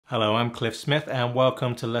Hello, I'm Cliff Smith and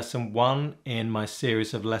welcome to lesson 1 in my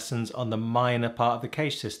series of lessons on the minor part of the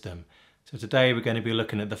CAGED system. So today we're going to be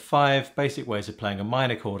looking at the 5 basic ways of playing a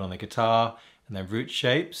minor chord on the guitar and their root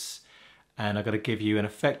shapes. And I've got to give you an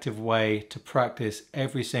effective way to practice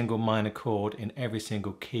every single minor chord in every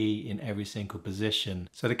single key in every single position.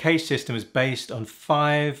 So the CAGED system is based on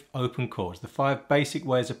 5 open chords. The 5 basic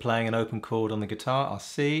ways of playing an open chord on the guitar are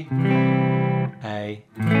C, A,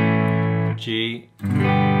 G,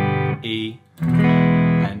 E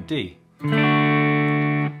and D.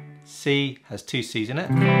 C has 2 C's in it.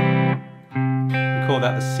 We call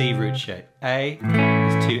that the C root shape. A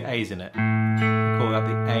has 2 A's in it. We call that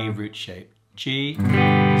the A root shape. G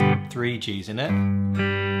has 3 G's in it.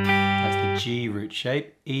 That's the G root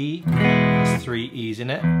shape. E has 3 E's in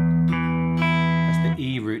it. That's the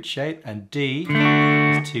E root shape. And D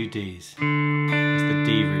has 2 D's. That's the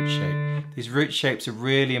D root shape. These root shapes are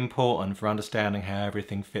really important for understanding how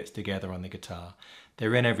everything fits together on the guitar.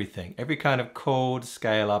 They're in everything. Every kind of chord,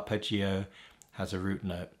 scale, arpeggio has a root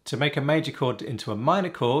note. To make a major chord into a minor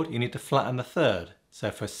chord, you need to flatten the third. So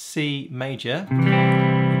for C major,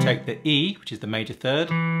 we take the E, which is the major third,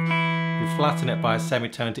 we flatten it by a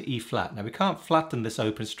semitone to E flat. Now we can't flatten this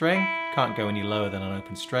open string, can't go any lower than an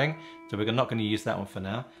open string, so we're not going to use that one for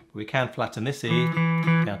now, but we can flatten this E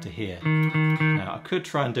down to here. Now I could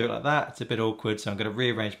try and do it like that, it's a bit awkward, so I'm going to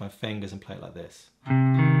rearrange my fingers and play it like this.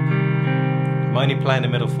 I'm only playing the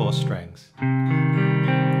middle 4 strings.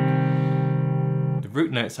 The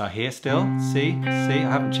root notes are here still, C, C. I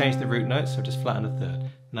haven't changed the root notes, so I've just flattened the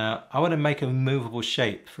third. Now I want to make a movable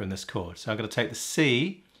shape from this chord, so I'm going to take the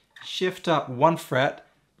C, shift up 1 fret,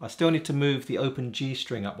 I still need to move the open G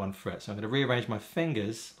string up 1 fret, so I'm going to rearrange my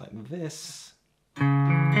fingers like this.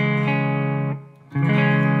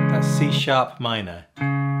 That's C sharp minor.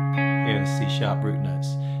 Here are the C sharp root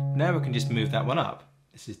notes. Now we can just move that one up.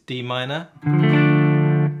 This is D minor.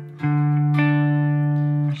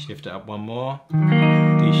 Shift it up 1 more.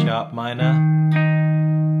 D sharp minor.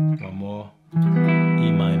 1 more.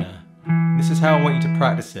 E minor. This is how I want you to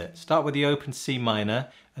practice it. Start with the open C minor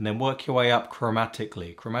and then work your way up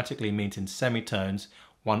chromatically. Chromatically means in semitones.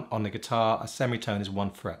 On the guitar, a semitone is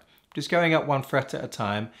 1 fret. Just going up 1 fret at a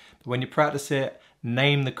time, but when you practice it,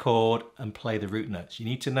 name the chord and play the root notes. You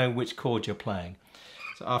need to know which chord you're playing.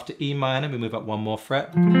 So after E minor, we move up 1 more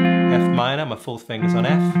fret. F minor, my full finger's on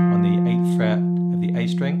F, on the 8th fret of the A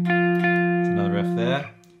string. There's another F there.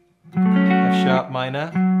 F sharp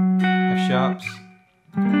minor, F sharps,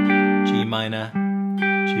 G minor,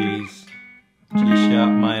 G's, G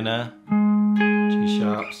sharp minor, G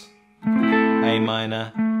sharps, A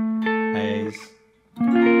minor, A's,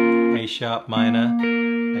 A sharp minor,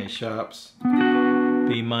 A sharps,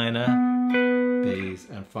 B minor, B's,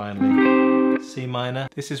 and finally C minor.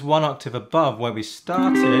 This is 1 octave above where we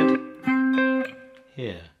started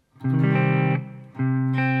here.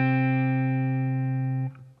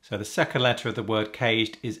 So the second letter of the word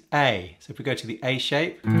CAGED is A. So if we go to the A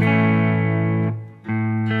shape, here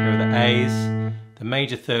are the A's. The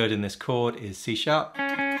major third in this chord is C sharp.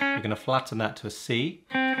 We're going to flatten that to a C.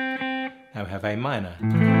 Now we have A minor.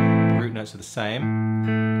 The root notes are the same.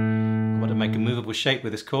 I want to make a movable shape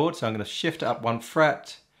with this chord, so I'm going to shift it up 1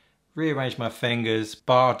 fret, rearrange my fingers,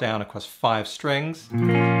 bar down across 5 strings.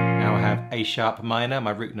 Now I have A sharp minor,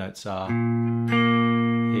 my root notes are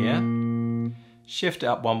here. Shift it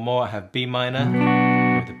up 1 more, I have B minor, here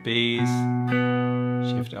are the B's.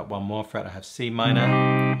 Shift it up 1 more fret, I have C minor,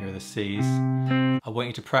 here are the C's. I want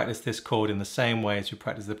you to practice this chord in the same way as you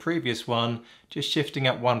practiced the previous one, just shifting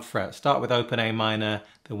up 1 fret. Start with open A minor,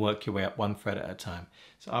 then work your way up 1 fret at a time.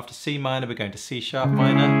 So after C minor, we're going to C sharp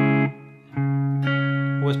minor.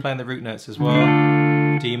 Always playing the root notes as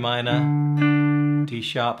well. D minor, D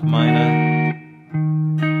sharp minor,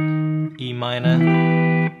 E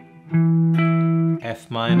minor,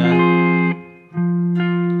 F minor,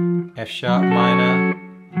 F sharp minor,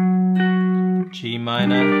 G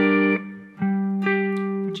minor,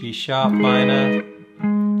 G sharp minor,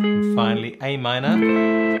 and finally A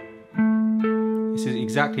minor. This is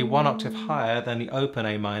exactly 1 octave higher than the open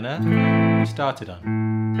A minor we started on.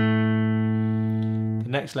 The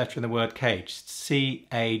next letter in the word CAGED,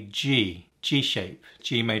 C-A-G, G shape,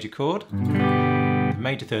 G major chord. The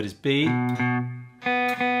major third is B.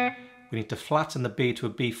 We need to flatten the B to a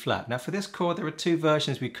B flat. Now for this chord there are 2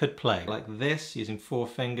 versions we could play. Like this, using 4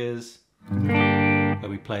 fingers, where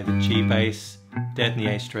we play the G bass, dead in the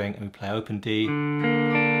A string, and we play open D.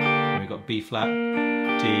 And we've got B flat,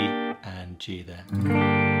 D, and G there.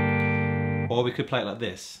 Or we could play it like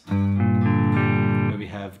this, where we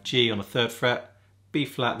have G on the 3rd fret, B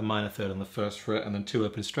flat, the minor third on the first fret, and then 2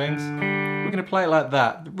 open strings. We're going to play it like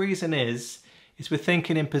that. The reason is we're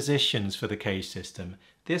thinking in positions for the CAGED system.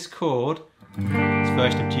 This chord, this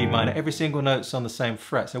version of G minor, every single note's on the same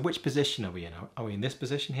fret. So which position are we in? Are we in this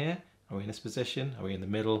position here? Are we in this position? Are we in the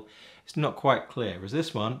middle? It's not quite clear, whereas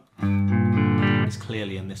this one is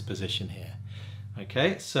clearly in this position here.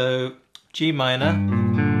 Okay, so G minor,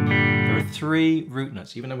 there are 3 root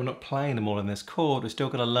notes. Even though we're not playing them all in this chord, we're still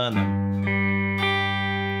going to learn them.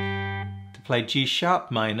 To play G sharp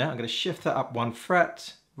minor, I'm going to shift that up 1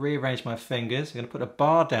 fret, rearrange my fingers. I'm going to put a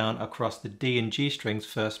bar down across the D and G strings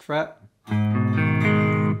first fret.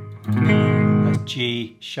 That's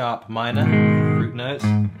G sharp minor, root notes.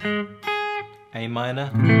 A minor,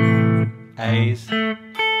 A's,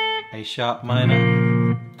 A sharp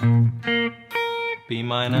minor, B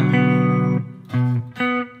minor,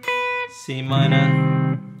 C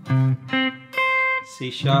minor, C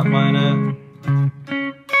sharp minor,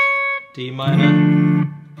 D minor,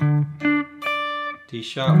 D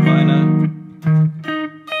sharp minor,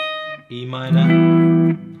 E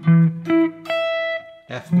minor,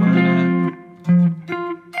 F minor,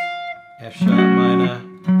 F sharp minor,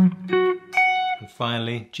 and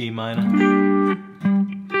finally G minor.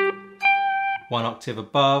 1 octave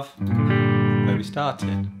above where we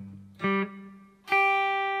started.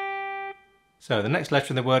 So the next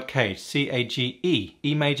letter in the word CAGED, C-A-G-E,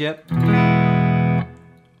 E major,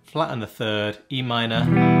 flat on the third, E minor,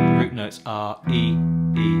 the root notes are E,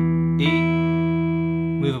 E, E,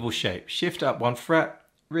 movable shape, shift up 1 fret,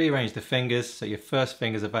 rearrange the fingers so your first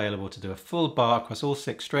finger is available to do a full bar across all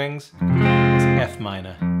 6 strings. It's F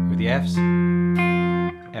minor with the Fs,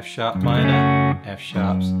 F sharp minor, F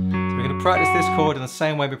sharps. So we're going to practice this chord in the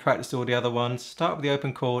same way we practiced all the other ones. Start with the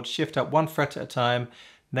open chord, shift up 1 fret at a time,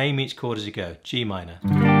 name each chord as you go. G minor,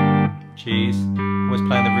 G's, always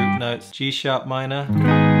playing the root notes. G sharp minor,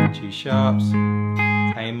 G sharps,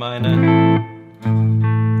 A minor,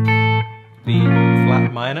 B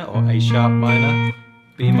flat minor or A sharp minor,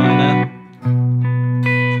 B minor,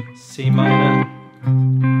 C minor,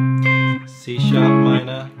 C sharp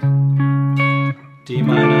minor, D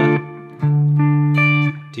minor,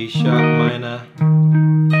 D sharp minor,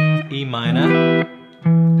 E minor.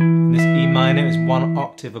 And this E minor is 1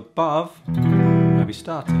 octave above where we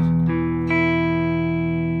started.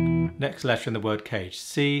 Next letter in the word CAGED,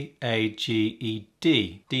 C-A-G-E-D,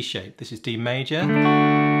 D shape. This is D major.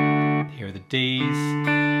 Here are the Ds.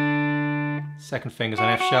 Second finger's on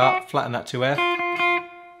F sharp, flatten that to F.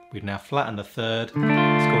 We've now flattened the third. This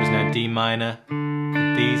chord is now D minor.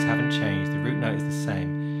 The Ds haven't changed, the root note is the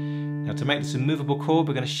same. Now to make this a movable chord,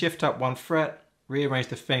 we're going to shift up 1 fret, rearrange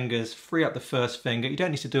the fingers, free up the first finger. You don't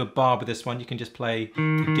need to do a bar with this one, you can just play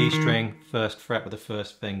the D string, first fret with the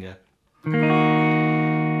first finger.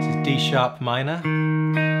 This is D sharp minor,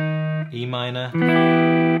 E minor,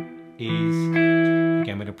 E's.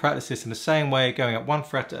 Again, we're going to practice this in the same way, going up 1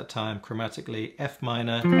 fret at a time, chromatically. F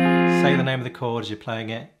minor, say the name of the chord as you're playing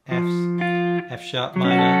it. F's, F sharp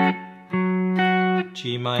minor,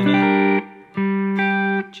 G minor,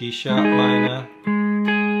 G sharp minor,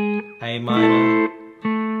 A minor,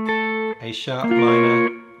 A sharp minor,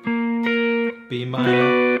 B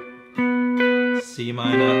minor, C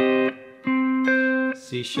minor,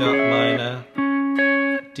 C sharp minor,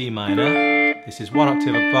 D minor. This is 1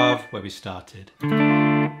 octave above where we started.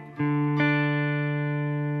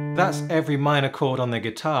 That's every minor chord on the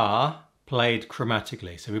guitar played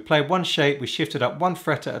chromatically. So we played one shape, we shifted up 1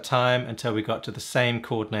 fret at a time until we got to the same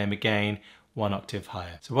chord name again, 1 octave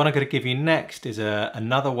higher. So what I'm going to give you next is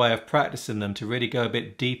another way of practicing them to really go a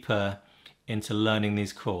bit deeper into learning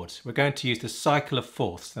these chords. We're going to use the cycle of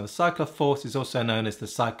fourths. Now the cycle of fourths is also known as the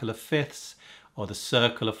cycle of fifths, or the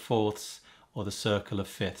circle of fourths, or the circle of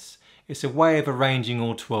fifths. It's a way of arranging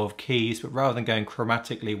all 12 keys, but rather than going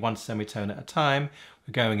chromatically 1 semitone at a time,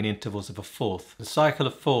 we're going in intervals of a fourth. The cycle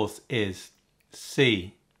of fourths is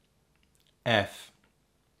C, F,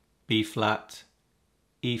 B flat,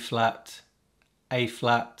 E flat, A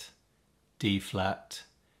flat, D flat,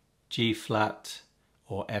 G flat,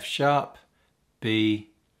 or F sharp, B,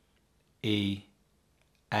 E,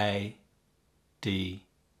 A, D,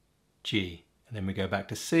 G. And then we go back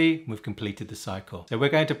to C, we've completed the cycle. So we're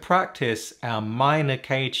going to practice our minor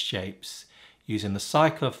CAGED shapes using the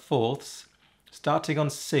cycle of fourths, starting on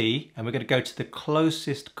C, and we're going to go to the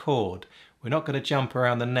closest chord. We're not going to jump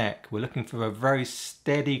around the neck, we're looking for a very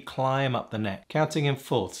steady climb up the neck. Counting in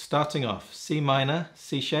fourths, starting off C minor,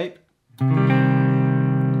 C shape,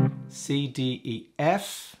 C, D, E,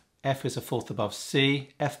 F. F is a fourth above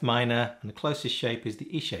C, F minor, and the closest shape is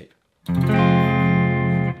the E shape.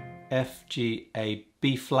 F, G, A,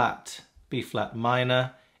 B flat, B flat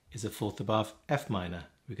minor is a fourth above F minor.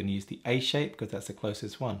 We're going to use the A shape because that's the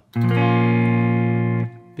closest one.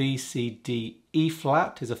 B, C, D, E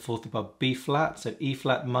flat is a fourth above B flat, so E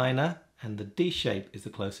flat minor, and the D shape is the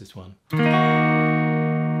closest one.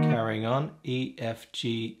 Carrying on, E, F,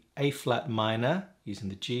 G, A flat minor using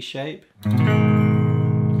the G shape.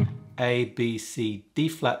 A, B, C, D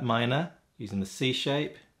flat minor using the C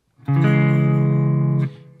shape.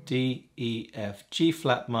 D, E, F, G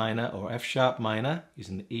flat minor or F sharp minor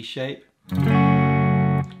using the E shape.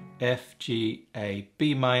 F, G, A,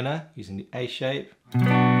 B minor using the A shape.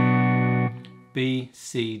 B,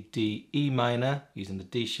 C, D, E minor using the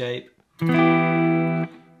D shape.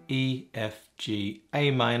 E, F, G,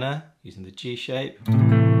 A minor using the G shape.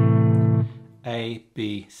 A,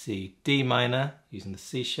 B, C, D minor using the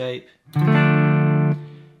C shape.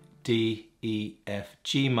 D, E, F,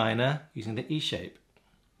 G minor using the E shape.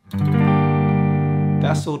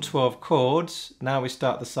 That's all 12 chords. Now we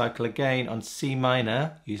start the cycle again on C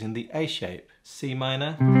minor using the A shape. C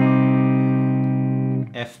minor,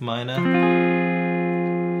 F minor,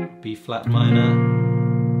 B flat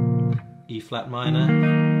minor, E flat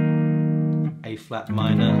minor, A flat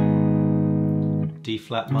minor, D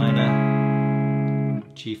flat minor,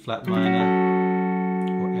 G flat minor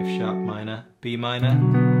or F sharp minor, B minor,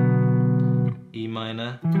 E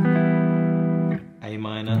minor, A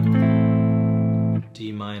minor,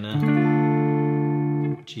 D minor,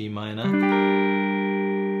 G minor.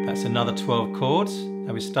 That's another 12 chords.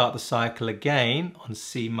 Now we start the cycle again on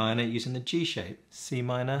C minor using the G shape. C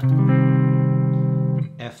minor,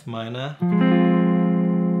 F minor,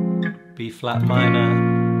 B flat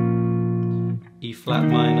minor, E flat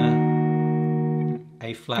minor,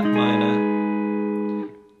 A flat minor,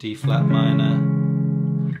 D flat minor,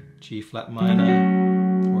 G flat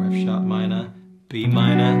minor or F sharp minor, B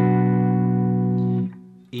minor,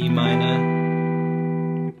 E minor,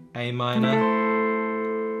 A minor,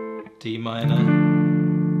 D minor,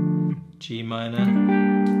 G minor.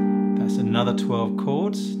 That's another 12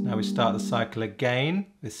 chords. Now we start the cycle again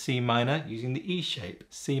with C minor using the E shape.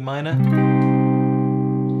 C minor,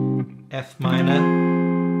 F minor,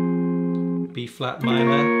 B flat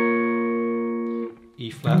minor, E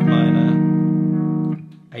flat minor,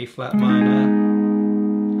 A flat minor,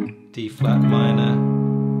 D flat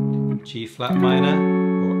minor, G flat minor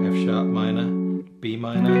or F sharp minor, B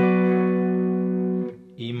minor,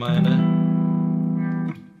 E minor,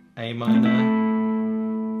 A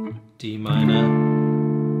minor, D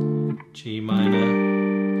minor, G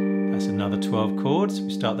minor. That's another 12 chords.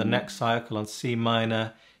 We start the next cycle on C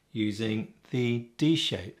minor using the D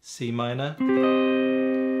shape. C minor,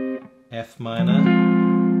 F minor,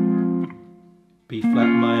 B flat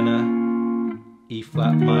minor, E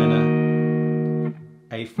flat minor,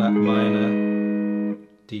 A flat minor,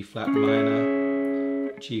 D flat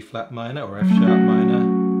minor, G flat minor or F sharp minor,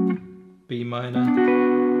 B minor,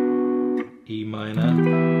 E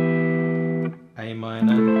minor, A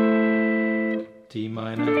minor, D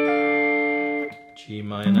minor, G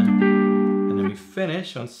minor, and then we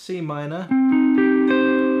finish on C minor,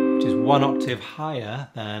 which is one octave higher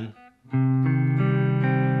than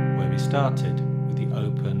where we started with the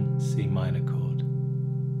open C minor chord.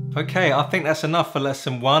 Okay, I think that's enough for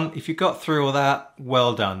lesson 1. If you got through all that,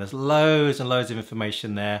 well done. There's loads and loads of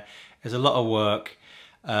information there. There's a lot of work.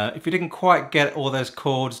 If you didn't quite get all those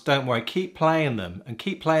chords, don't worry. Keep playing them and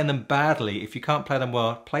keep playing them badly. If you can't play them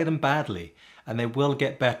well, play them badly and they will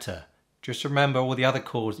get better. Just remember all the other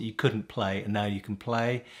chords that you couldn't play and now you can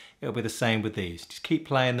play. It'll be the same with these. Just keep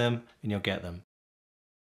playing them and you'll get them.